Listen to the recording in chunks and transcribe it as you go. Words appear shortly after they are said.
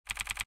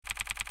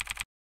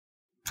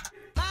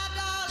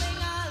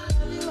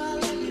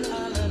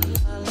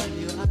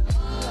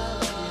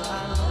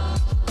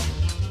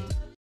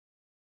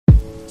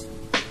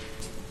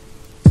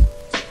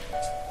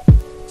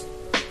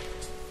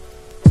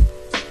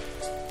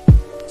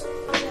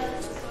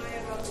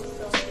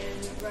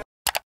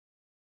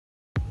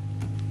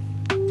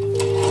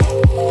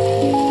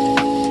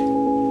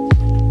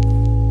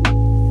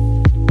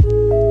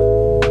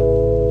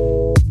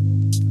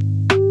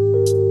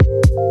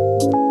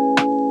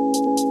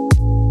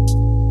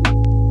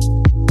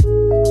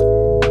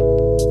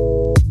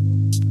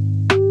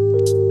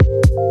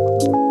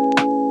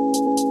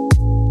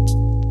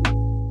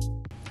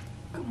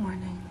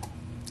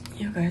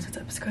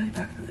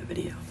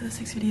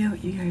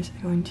guys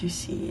are going to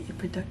see a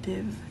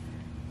productive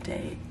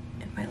day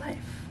in my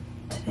life.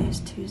 Today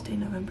is Tuesday,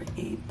 November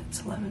 8th.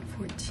 It's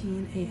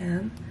 11:14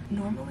 a.m.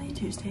 Normally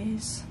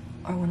Tuesdays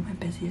are one of my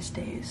busiest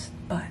days,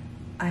 but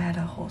I had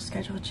a whole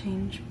schedule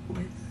change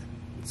with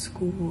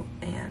school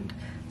and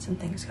some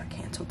things got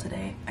canceled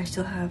today. I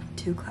still have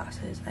 2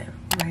 classes. I have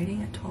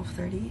writing at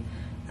 12:30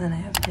 and then I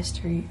have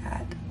history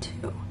at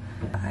 2.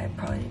 I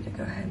probably need to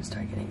go ahead and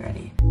start getting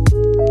ready.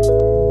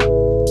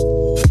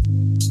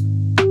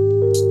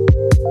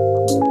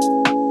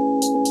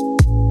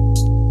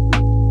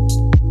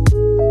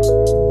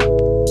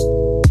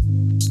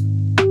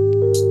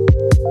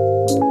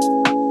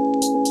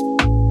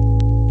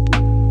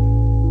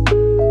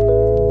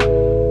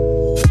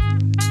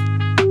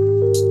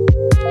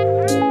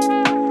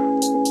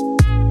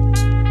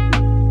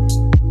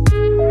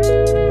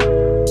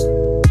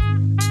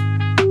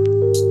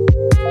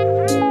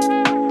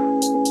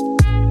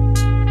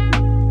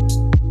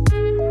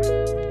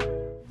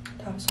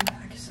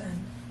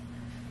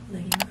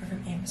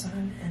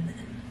 And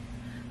then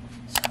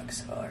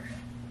socks are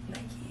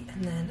Nike,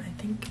 and then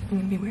I think I'm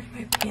gonna be wearing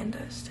my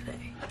pandas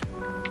today.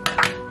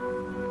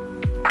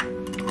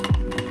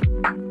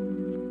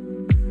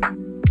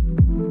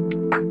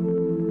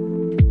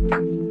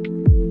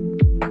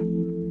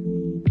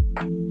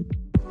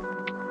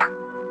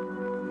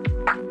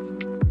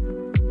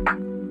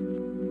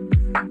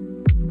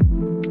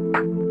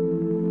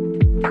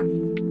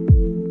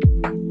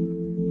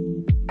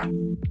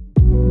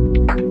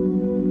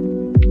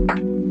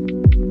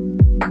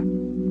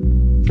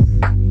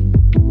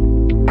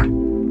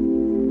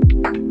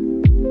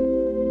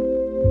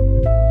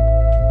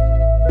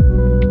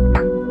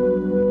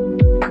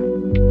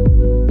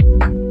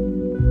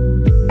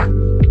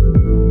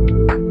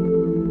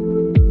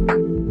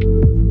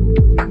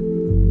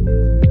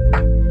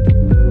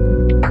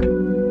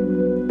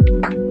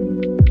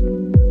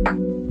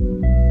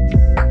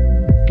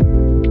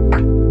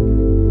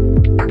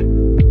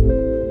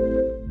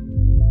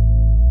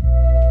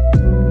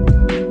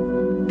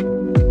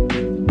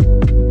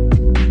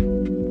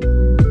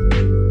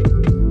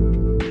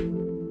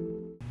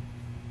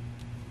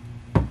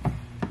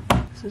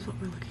 This is what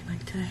we're looking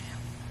like today.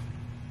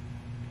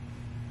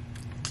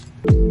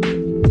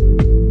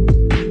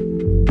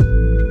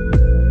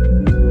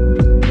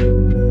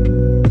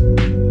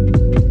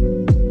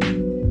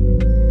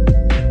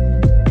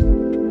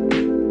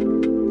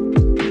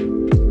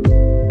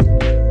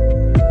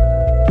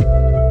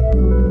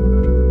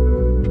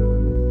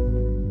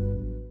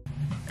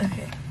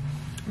 Okay,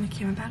 my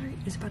camera battery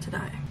is about to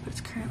die, but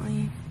it's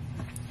currently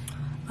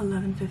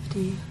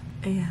 11:50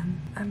 a.m.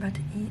 I'm about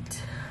to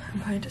eat. I'm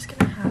probably just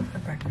gonna have a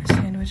breakfast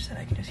sandwich that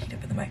I can just heat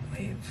up in the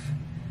microwave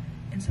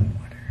and some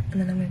water.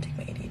 And then I'm gonna take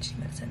my ADHD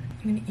medicine.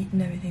 I'm gonna eat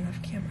and everything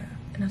off camera,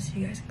 and I'll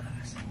see you guys in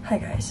class. Hi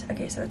guys.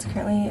 Okay, so it's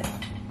currently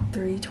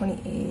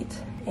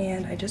 3:28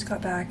 and I just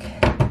got back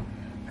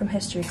from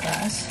history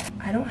class.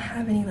 I don't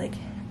have any like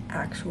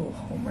actual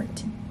homework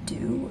to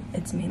do.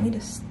 It's mainly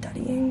just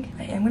studying.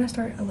 I am gonna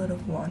start a load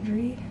of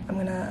laundry. I'm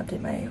gonna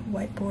update my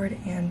whiteboard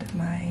and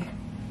my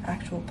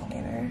actual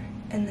planner.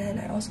 And then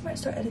I also might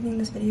start editing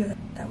this video.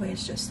 That way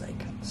it's just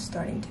like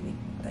starting to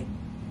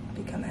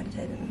become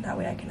edited, and that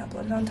way I can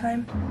upload it on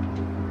time.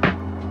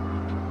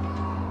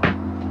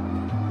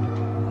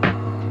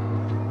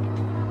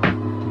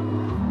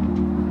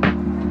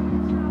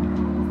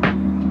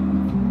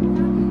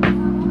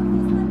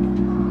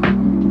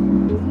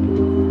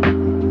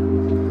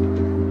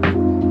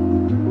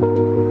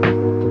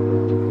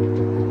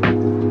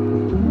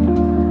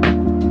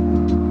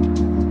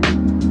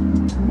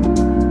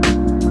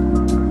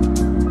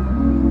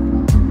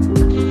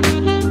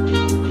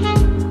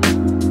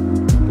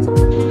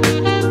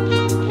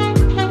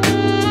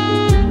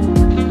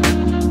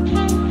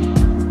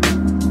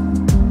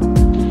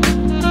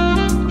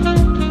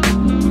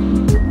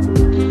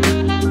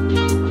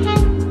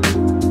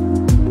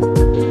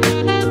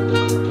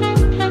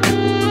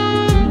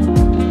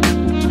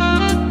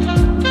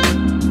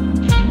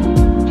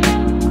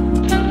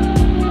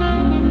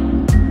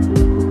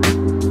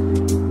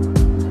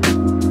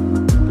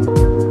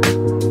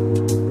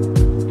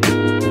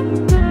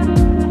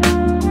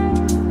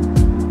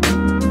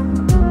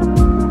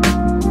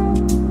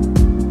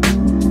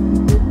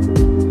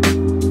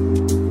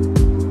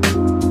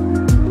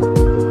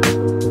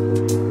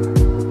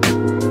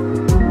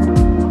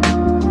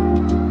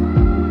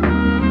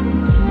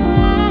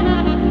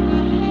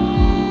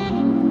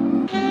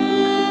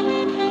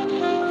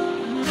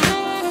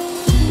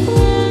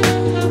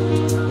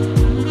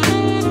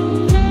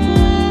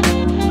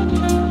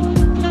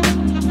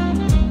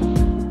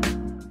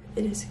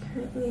 It is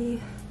currently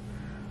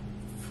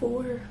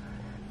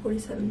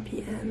 4:47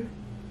 p.m.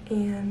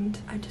 and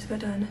I just got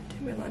done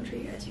doing my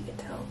laundry, as you can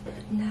tell.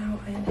 Now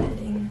I am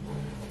heading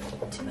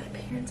to my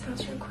parents'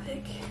 house real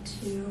quick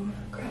to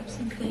grab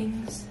some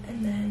things,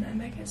 and then I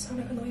might get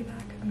Sonic on the way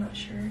back. I'm not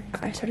sure.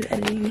 I started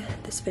editing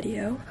this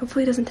video.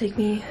 Hopefully it doesn't take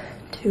me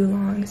too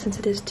long since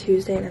it is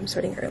Tuesday and I'm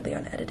starting early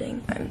on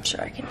editing. I'm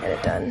sure I can get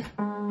it done.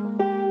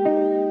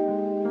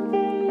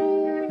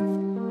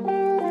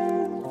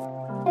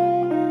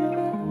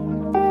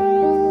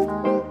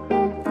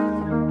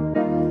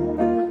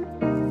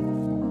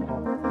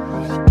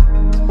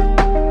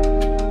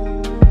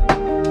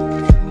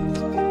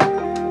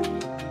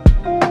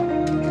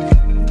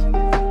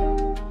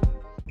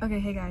 Okay,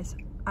 hey guys,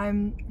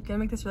 I'm gonna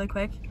make this really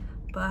quick,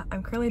 but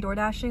I'm currently door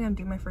dashing. I'm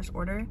doing my first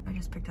order. I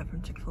just picked up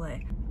from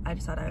Chick-fil-A. I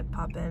just thought I would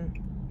pop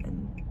in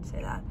and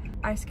say that.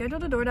 I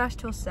scheduled a DoorDash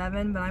till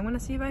 7, but I'm gonna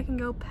see if I can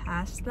go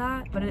past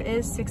that. But it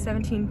is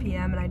 6:17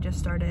 p.m. and I just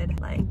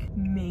started like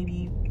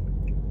maybe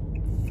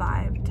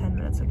 5-10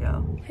 minutes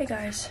ago. Hey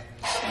guys,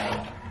 so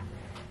I'm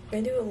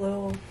gonna do a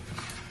little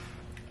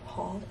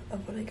haul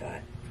of what I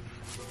got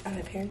at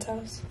my parents'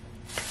 house.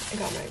 I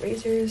got my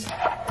razors,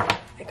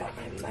 I got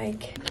my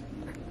mic.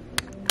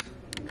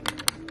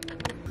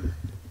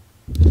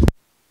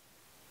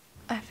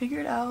 I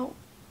figured out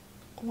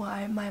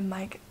why my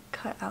mic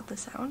cut out the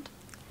sound.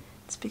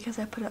 It's because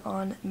I put it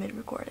on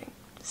mid-recording.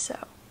 So,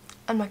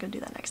 I'm not gonna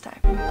do that next time.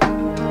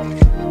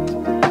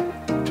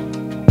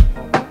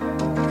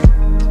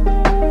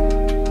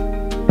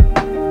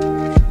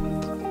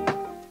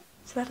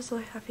 So that is all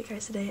I have for you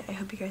guys today. I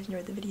hope you guys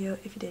enjoyed the video.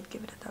 If you did,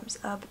 give it a thumbs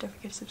up. Don't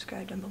forget to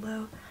subscribe down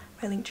below.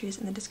 My link tree is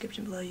in the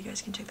description below. You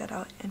guys can check that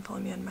out and follow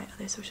me on my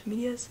other social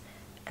medias.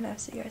 And I'll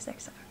see you guys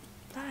next time.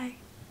 Bye!